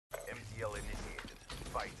Kill initiated.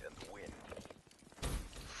 Fight and win.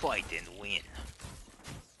 Fight and win.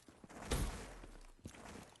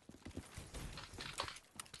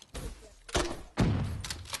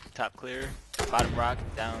 Top clear. Bottom rock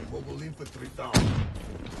down. Mobile infantry down.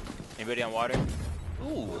 Anybody on water?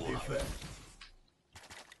 Ooh.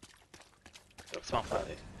 Small fire.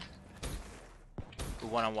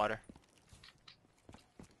 One on water.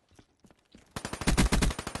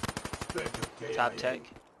 Top tech.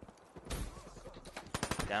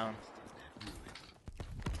 Down.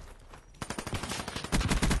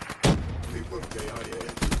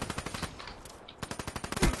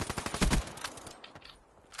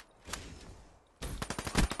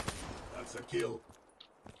 That's a kill.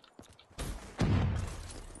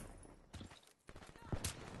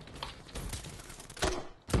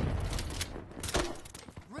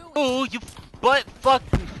 Ooh, you butt fuck.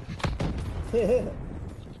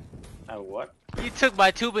 What? You took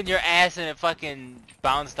my tube in your ass and it fucking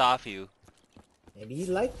bounced off you. Maybe he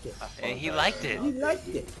liked it. And he liked it. He liked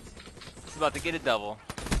it. He's about to get a double.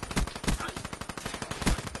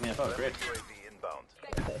 I mean, I felt great. UAV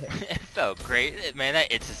inbound. It felt great. Man,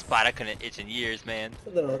 that itch a spot I couldn't itch in years, man.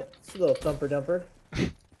 It's a little thumper dumper.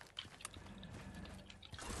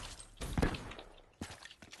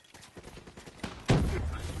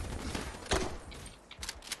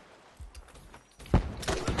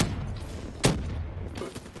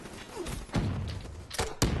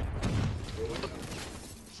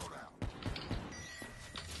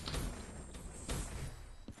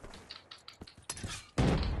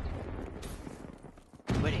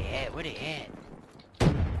 Where they at? Where they at?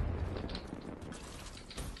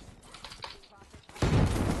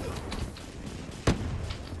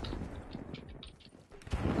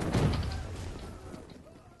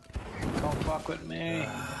 Don't fuck with me.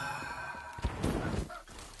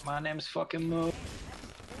 My name's fucking NOOB.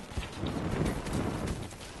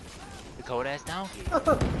 The cold ass down.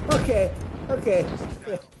 Okay. Okay.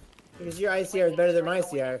 Yeah. Because your ICR is better than my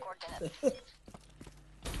ICR.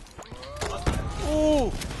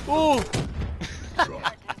 Ooh! Ooh!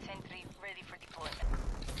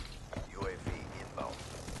 UAV inbound.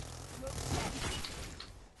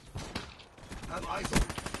 Have eyes on.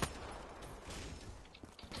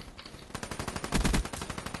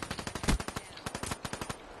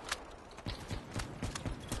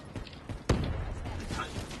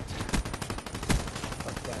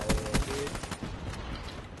 Fuck that way, dude.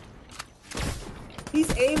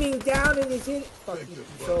 He's aiming down and he's hitting. Fuck these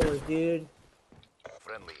controllers, dude.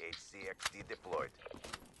 Friendly HCXD deployed.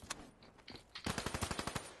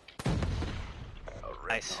 A red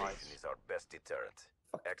Nice. position is our best deterrent.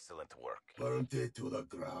 Excellent work. Burnt it to the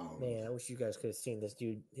ground. Man, I wish you guys could have seen this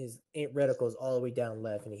dude. His reticle is all the way down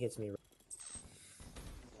left and he hits me.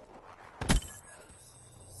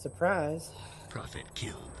 Surprise. Prophet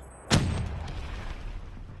killed.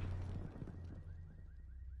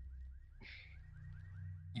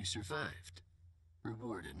 You survived.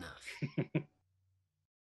 Reward enough.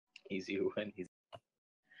 Easy win. Easy.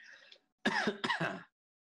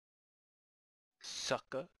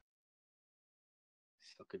 Sucker.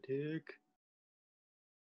 Suck a dick.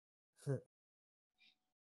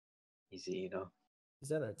 Easy, you know.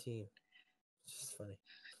 He's on our team. It's just funny.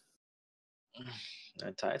 The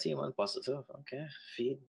entire team was busted too. Okay.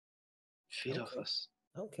 Feed off Okay. us.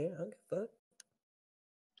 I don't care. I don't give a fuck.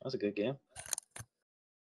 That was a good game.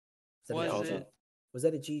 Is that a Was GG? it? Was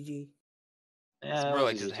that a GG? Yeah, It's it real was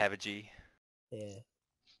like just easy. have a G. Yeah.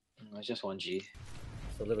 It's just one G.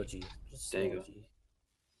 It's a little G. Just a There you small go.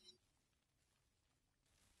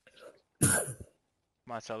 G.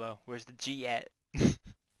 Marcelo, where's the G at?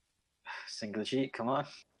 Single G, come on.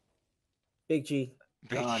 Big G.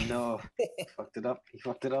 Big Oh G. no. He fucked it up. He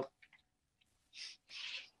fucked it up.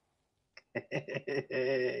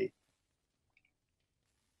 Hey.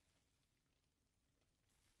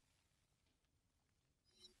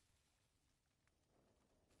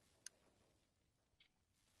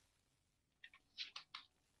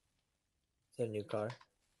 Is that a new car?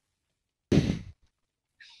 Good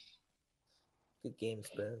games,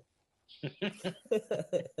 bro.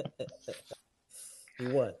 You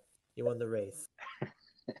won. You won the race.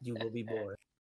 You will be born.